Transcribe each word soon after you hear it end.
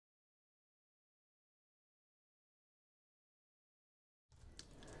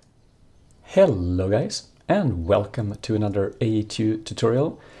Hello guys, and welcome to another AE2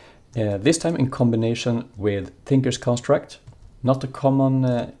 tutorial, this time in combination with Tinker's Construct. Not a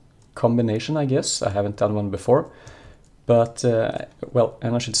common combination, I guess. I haven't done one before, but well,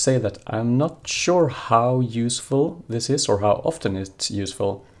 and I should say that I'm not sure how useful this is or how often it's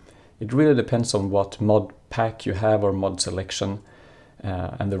useful. It really depends on what mod pack you have or mod selection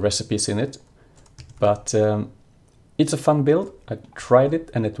and the recipes in it, but it's a fun build. I tried it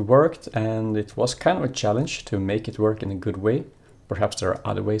and it worked, and it was kind of a challenge to make it work in a good way. Perhaps there are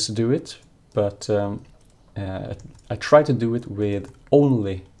other ways to do it, but I tried to do it with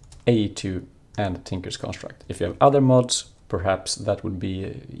only AE2 and Tinker's Construct. If you have other mods, perhaps that would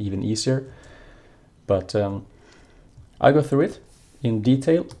be even easier. But I'll go through it in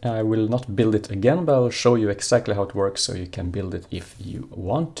detail. I will not build it again, but I'll show you exactly how it works so you can build it if you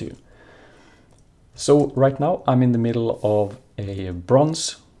want to. So right now I'm in the middle of a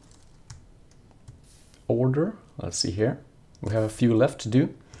bronze order. Let's see here. We have a few left to do.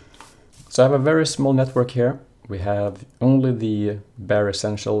 So I have a very small network here. We have only the bare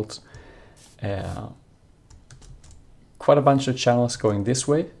essentials. Quite a bunch of channels going this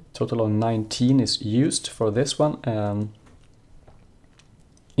way. Total of 19 is used for this one.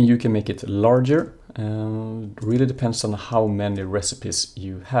 You can make it larger. Really depends on how many recipes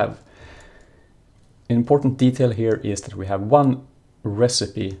you have. An important detail here is that we have one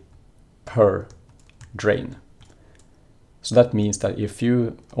recipe per drain. So that means that if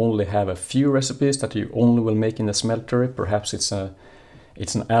you only have a few recipes that you only will make in the smeltery, perhaps it's an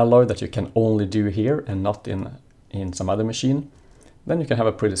alloy that you can only do here and not in some other machine, then you can have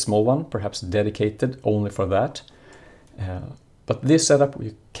a pretty small one, perhaps dedicated only for that. But this setup,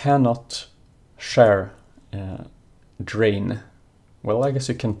 you cannot share drain. Well, I guess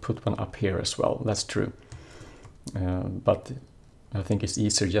you can put one up here as well, that's true. But I think it's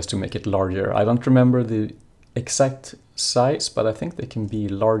easier just to make it larger. I don't remember the exact size, but I think they can be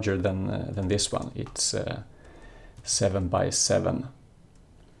larger than this one. It's 7 by 7.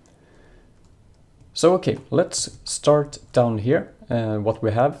 So okay, let's start down here. What we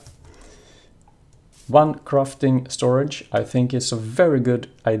have. One crafting storage. I think it's a very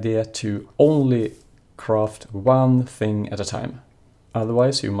good idea to only craft one thing at a time.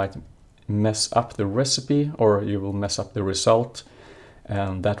 Otherwise you might mess up the recipe or you will mess up the result,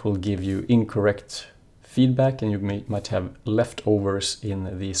 and that will give you incorrect feedback and you might have leftovers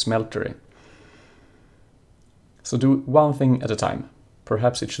in the smeltery. So do one thing at a time.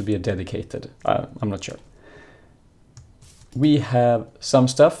 Perhaps it should be a dedicated, I'm not sure. We have some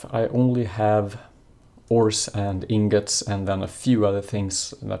stuff. I only have ores and ingots and then a few other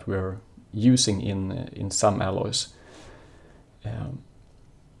things that we're using in some alloys.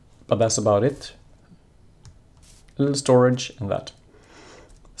 But that's about it. A little storage and that.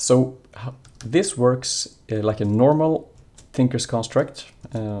 So this works like a normal Tinker's Construct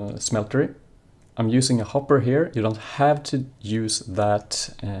smeltery. I'm using a hopper here. You don't have to use that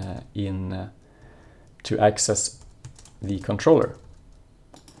to access the controller.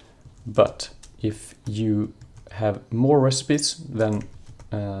 But if you have more recipes than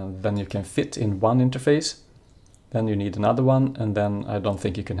you can fit in one interface, then you need another one, and then I don't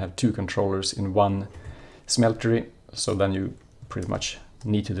think you can have two controllers in one smeltery, so then you pretty much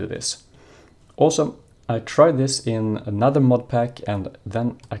need to do this. Also, I tried this in another mod pack, and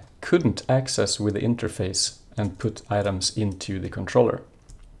then I couldn't access with the interface and put items into the controller.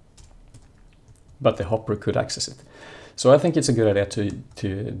 But the hopper could access it. So I think it's a good idea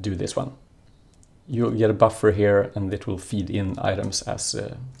to do this one. You'll get a buffer here, and it will feed in items as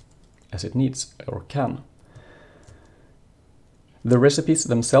it needs or can. The recipes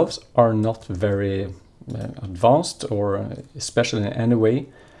themselves are not very advanced or special in any way.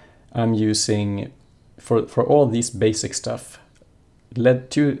 I'm using, for all these basic stuff,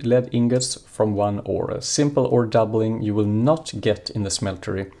 two lead ingots from one ore. A simple ore doubling, you will not get in the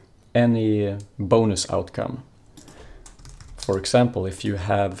smeltery any bonus outcome. For example, if you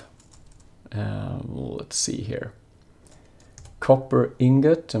have, let's see here, copper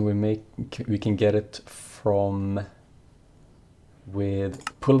ingot, and we can get it from, with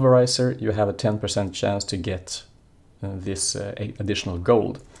pulverizer, you have a 10% chance to get this additional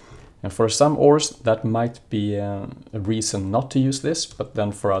gold. And for some ores that might be a reason not to use this, but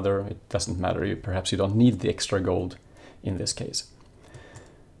then for other it doesn't matter. Perhaps you don't need the extra gold in this case.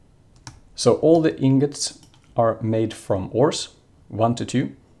 So all the ingots are made from ores, 1 to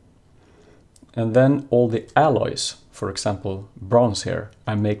 2. And then all the alloys, for example bronze here,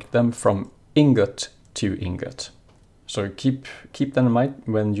 I make them from ingot to ingot. So keep that in mind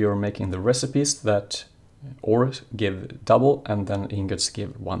when you're making the recipes, that ores give double and then ingots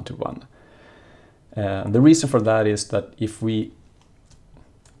give 1 to 1. The reason for that is that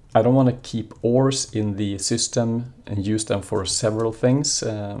I don't want to keep ores in the system and use them for several things.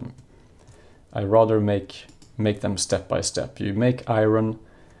 I rather make them step by step. You make iron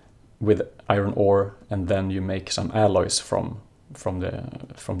with iron ore, and then you make some alloys from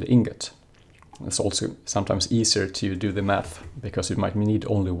the ingot. It's also sometimes easier to do the math because you might need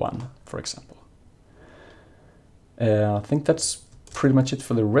only one, for example. I think that's pretty much it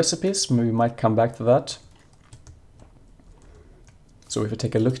for the recipes. We might come back to that. So if we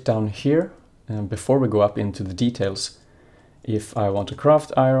take a look down here, before we go up into the details, if I want to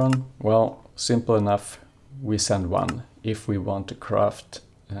craft iron, well, simple enough, we send 1. If we want to craft,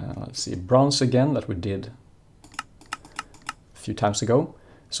 let's see, bronze again, that we did a few times ago,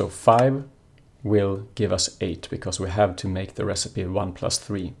 so 5 will give us 8, because we have to make the recipe 1 plus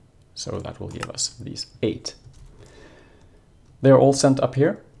 3, so that will give us these 8. They are all sent up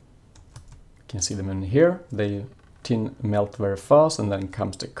here. You can see them in here. They tin melt very fast, and then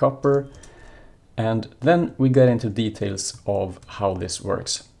comes the copper. And then we get into details of how this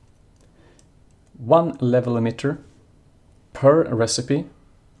works. 1 level emitter per recipe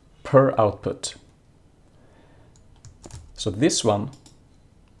per output. So this one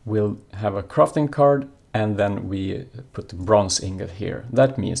will have a crafting card, and then we put the bronze ingot here.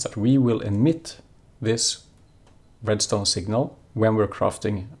 That means that we will emit this redstone signal when we're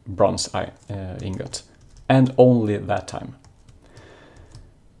crafting bronze ingot, and only that time.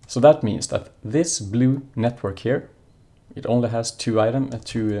 So that means that this blue network here, it only has two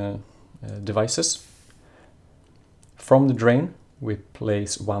devices. From the drain, we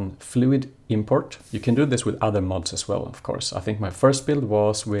place 1 fluid import. You can do this with other mods as well, of course. I think my first build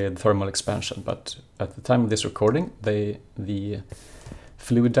was with thermal expansion, but at the time of this recording, the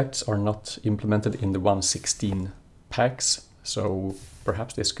Fluiducts are not implemented in the 1.16 packs, so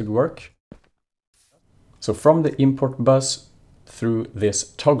perhaps this could work. So from the import bus through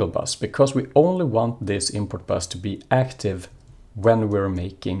this toggle bus, because we only want this import bus to be active when we're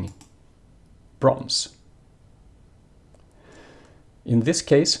making bronze. In this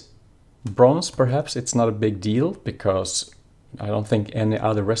case, bronze, perhaps it's not a big deal, because I don't think any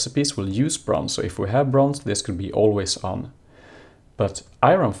other recipes will use bronze. So if we have bronze, this could be always on. But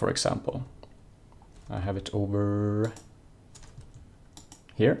iron, for example, I have it over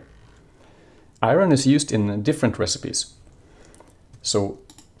here. Iron is used in different recipes. So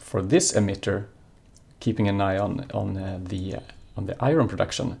for this emitter, keeping an eye on the iron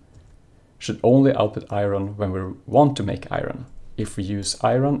production, should only output iron when we want to make iron. If we use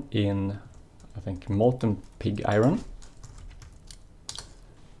iron in, I think, molten pig iron,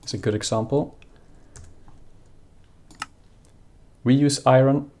 it's a good example. We use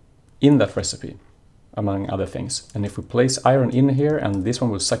iron in that recipe, among other things. And if we place iron in here and this one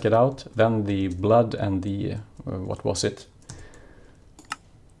will suck it out, then the blood and the, what was it?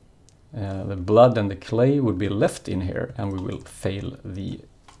 The blood and the clay would be left in here, and we will fail the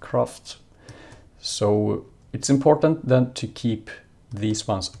craft. So it's important then to keep these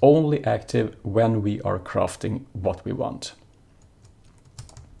ones only active when we are crafting what we want.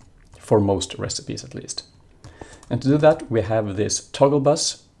 For most recipes at least. And to do that, we have this toggle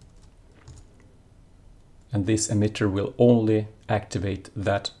bus. And this emitter will only activate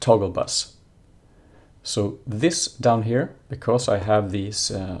that toggle bus. So this down here, because I have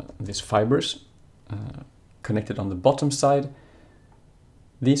these fibers connected on the bottom side,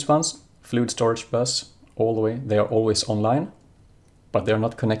 these ones, fluid storage bus, all the way, they are always online, but they are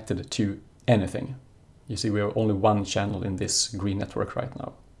not connected to anything. You see, we have only one channel in this green network right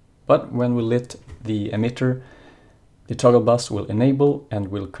now. But when we lit the emitter, the toggle bus will enable and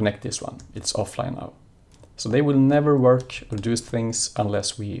will connect this one. It's offline now. So they will never work or do things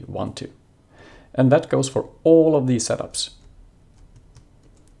unless we want to. And that goes for all of these setups.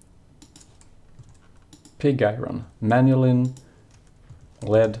 Pig iron, manulin,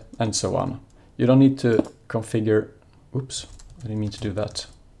 lead, and so on. You don't need to configure, oops, I didn't mean to do that.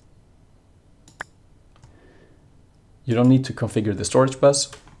 You don't need to configure the storage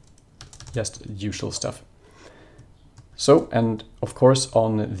bus, just usual stuff. So, and of course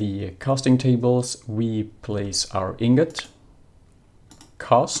on the casting tables, we place our ingot,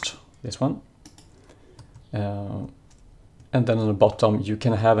 cast, this one. And then on the bottom, you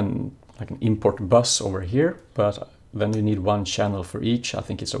can have like an import bus over here, but then you need one channel for each. I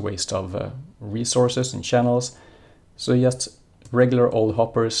think it's a waste of resources and channels. So just regular old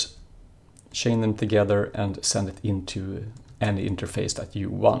hoppers, chain them together and send it into any interface that you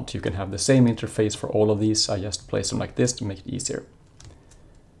want. You can have the same interface for all of these. I just place them like this to make it easier.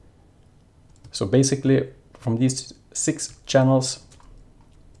 So basically, from these 6 channels,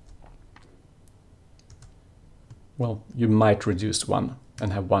 well, you might reduce one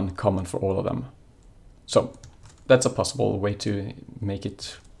and have one common for all of them. So that's a possible way to make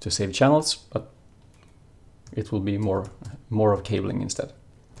it to save channels, but it will be more of cabling instead.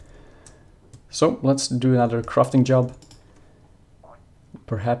 So let's do another crafting job.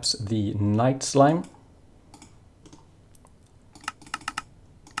 Perhaps the night slime.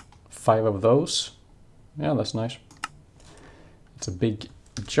 5 of those. Yeah, that's nice. It's a big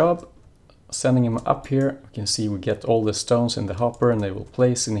job. Sending them up here, you can see we get all the stones in the hopper and they will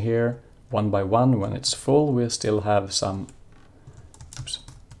place in here one by one. When it's full, we still have some... Oops.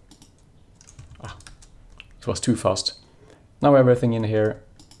 It was too fast. Now everything in here,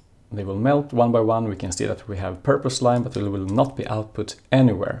 they will melt one by one. We can see that we have purple slime, but it will not be output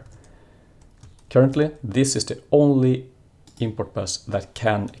anywhere. Currently, this is the only import bus that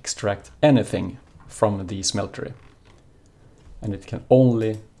can extract anything from the smeltery. And it can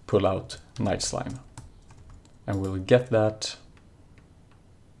only pull out night slime. And we'll get that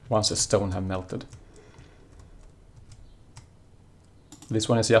once the stone have melted. This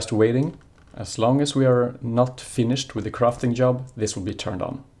one is just waiting. As long as we are not finished with the crafting job, this will be turned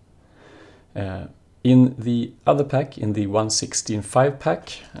on. In the other pack, in the 1.16.5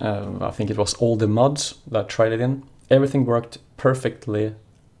 pack, I think it was all the mods that tried it in. Everything worked perfectly,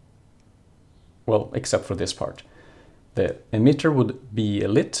 well, except for this part. The emitter would be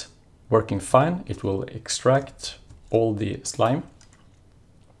lit, working fine. It will extract all the slime.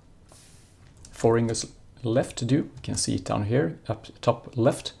 4 ingots left to do. You can see it down here, up top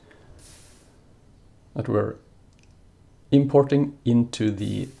left. That we're importing into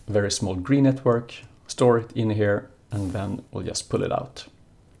the very small green network, store it in here, and then we'll just pull it out.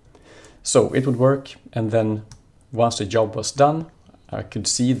 So it would work, and then once the job was done, I could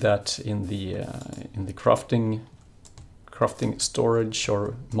see that in the crafting storage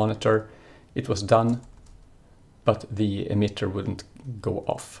or monitor, it was done, but the emitter wouldn't go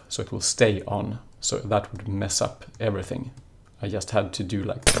off, so it will stay on. So that would mess up everything. I just had to do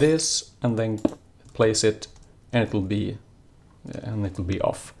like this, and then place it, and it will be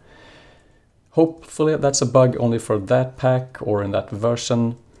off. Hopefully that's a bug only for that pack or in that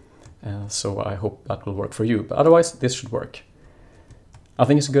version, so I hope that will work for you, but otherwise this should work. I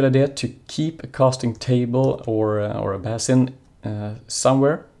think it's a good idea to keep a casting table or a basin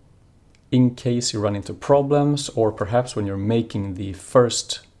somewhere in case you run into problems, or perhaps when you're making the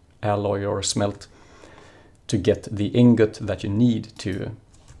first alloy or smelt, to get the ingot that you need to,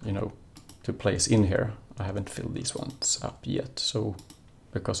 to place in here. I haven't filled these ones up yet, so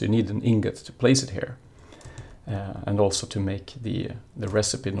because you need an ingot to place it here, and also to make the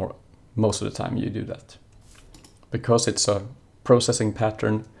recipe. Most of the time you do that because it's a processing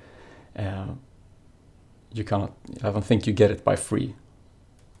pattern. You cannot. I don't think you get it by free.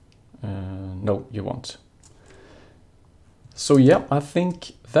 No, you won't. So yeah, I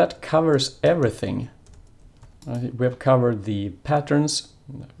think that covers everything. We have covered the patterns.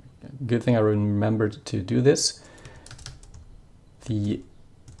 Good thing I remembered to do this. The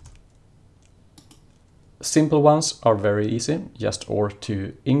simple ones are very easy, just ore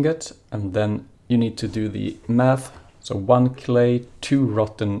to ingot, and then you need to do the math. So 1 clay, 2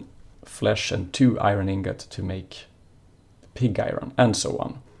 rotten flesh, and 2 iron ingot to make pig iron, and so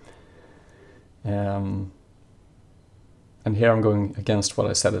on. And here I'm going against what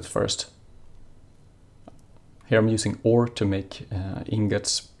I said at first. Here I'm using ore to make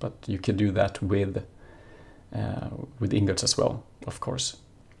ingots, but you could do that with ingots as well, of course.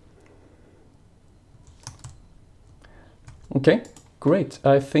 Okay, great.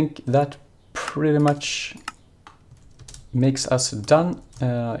 I think that pretty much makes us done.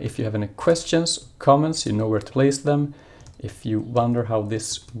 If you have any questions, comments, you know where to place them. If you wonder how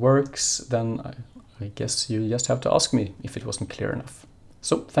this works, then I guess you just have to ask me if it wasn't clear enough.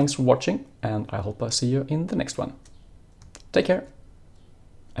 So thanks for watching, and I hope I see you in the next one. Take care,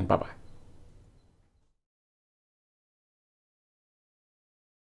 and bye-bye.